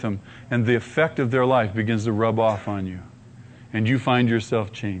out with them, and the effect of their life begins to rub off on you, and you find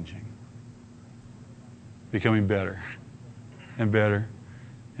yourself changing, becoming better and better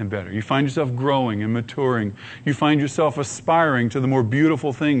and better. You find yourself growing and maturing. You find yourself aspiring to the more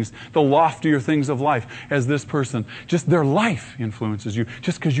beautiful things, the loftier things of life, as this person. Just their life influences you,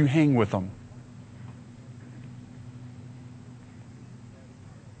 just because you hang with them.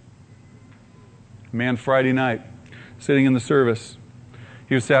 Man, Friday night, sitting in the service,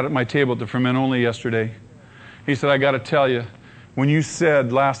 he was sat at my table at the For Men Only yesterday. He said, I got to tell you, when you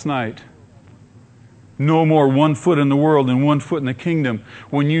said last night, no more one foot in the world and one foot in the kingdom,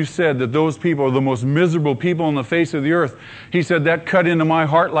 when you said that those people are the most miserable people on the face of the earth, he said, that cut into my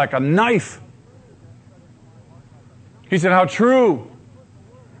heart like a knife. He said, how true.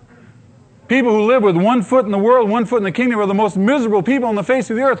 People who live with one foot in the world, one foot in the kingdom are the most miserable people on the face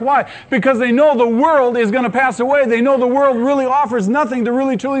of the earth. Why? Because they know the world is going to pass away. They know the world really offers nothing to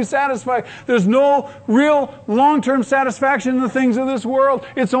really truly satisfy. There's no real long-term satisfaction in the things of this world.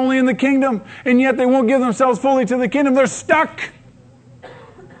 It's only in the kingdom. And yet they won't give themselves fully to the kingdom. They're stuck.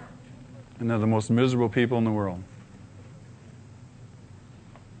 And they're the most miserable people in the world.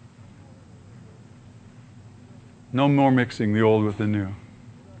 No more mixing the old with the new.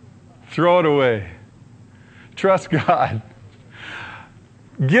 Throw it away. Trust God.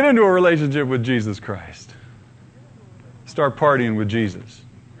 Get into a relationship with Jesus Christ. Start partying with Jesus.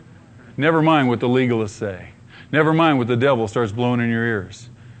 Never mind what the legalists say. Never mind what the devil starts blowing in your ears.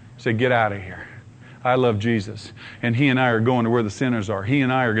 Say, get out of here. I love Jesus. And He and I are going to where the sinners are. He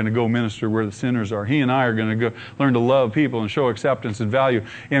and I are going to go minister where the sinners are. He and I are going to go learn to love people and show acceptance and value.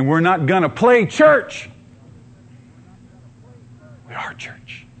 And we're not going to play church. We are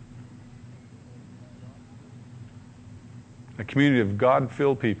church. A community of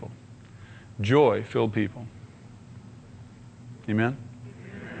God-filled people, joy-filled people. Amen?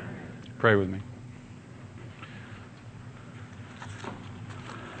 Amen? Pray with me.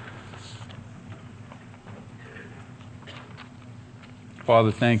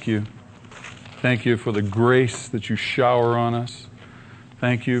 Father, thank you. Thank you for the grace that you shower on us.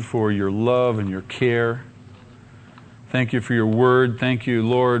 Thank you for your love and your care. Thank you for your word. Thank you,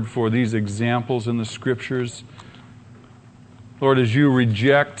 Lord, for these examples in the Scriptures Lord, as you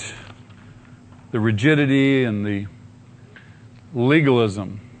reject the rigidity and the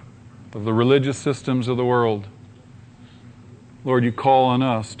legalism of the religious systems of the world, Lord, you call on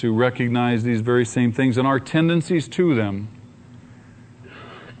us to recognize these very same things and our tendencies to them.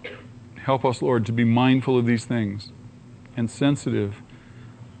 Help us, Lord, to be mindful of these things and sensitive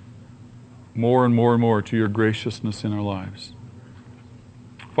more and more and more to your graciousness in our lives.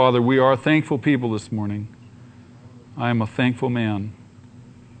 Father, we are thankful people this morning. I am a thankful man,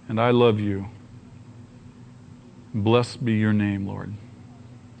 and I love you. Blessed be your name, Lord.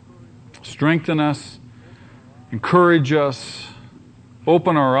 Strengthen us, encourage us,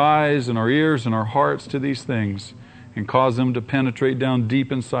 open our eyes and our ears and our hearts to these things, and cause them to penetrate down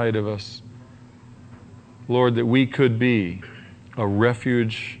deep inside of us. Lord, that we could be a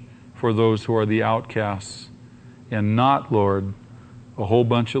refuge for those who are the outcasts, and not, Lord, a whole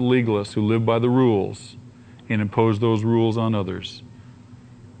bunch of legalists who live by the rules and impose those rules on others.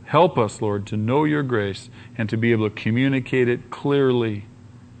 Help us, Lord, to know your grace and to be able to communicate it clearly,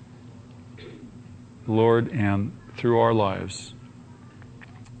 Lord, and through our lives.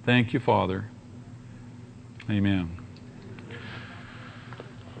 Thank you, Father. Amen.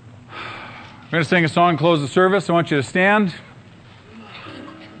 We're going to sing a song and close the service. I want you to stand.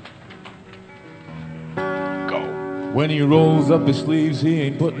 Go. When he rolls up his sleeves, he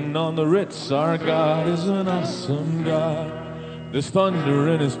ain't putting on the Ritz. Our God is an awesome God. There's thunder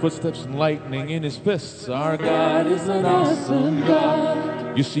in his footsteps and lightning in his fists. Our God is an awesome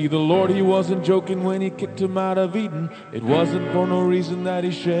God. You see, the Lord, he wasn't joking when he kicked him out of Eden. It wasn't for no reason that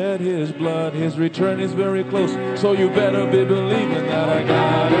he shed his blood. His return is very close, so you better be believing that our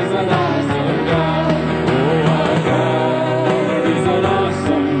God is an awesome God. Oh, our God is an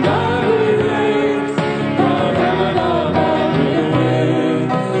awesome God. He reigns from heaven above with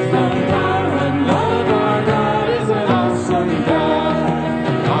wisdom, power, and love. Our God is an awesome God.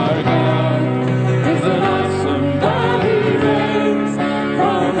 Our God is an awesome God. He reigns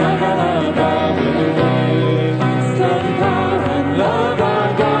from heaven above with wisdom, power, and love. Our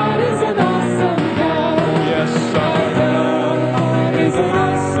God is an awesome God. Oh, yes, our God is an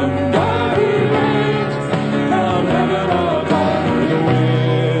awesome God. He reigns from heaven above with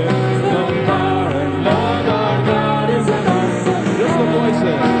wisdom, power, and love. Our God is an awesome God. Just the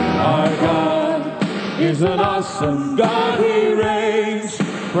voices. Our God is an awesome God. He reigns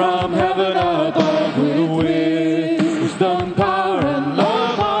from heaven above with wisdom, power, and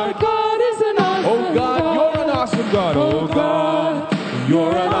love. Our God is an awesome God. Oh God, you're an awesome God. Oh God,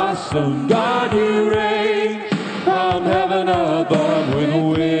 you're an awesome God. You reign from heaven above with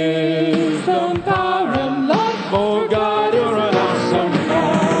wisdom, power, and love. Oh God, you're an awesome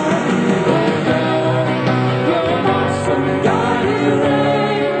God. Oh God, you're an awesome God. You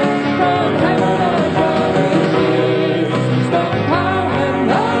reign from heaven above with wisdom, power, and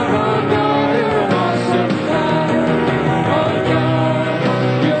love. Oh God, you're an awesome God. Oh God,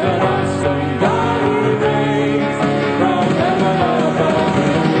 you're an awesome God. Who reigns from heaven above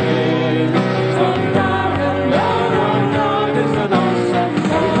with wisdom, power, and love. Our God is an awesome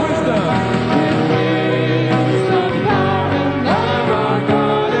God. With wisdom, power, and love. Our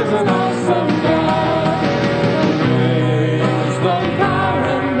God is an awesome God. Wisdom, power,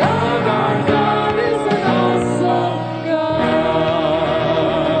 and love. Our God is an awesome God.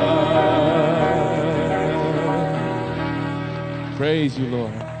 Praise you,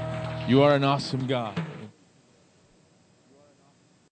 Lord. You are an awesome God.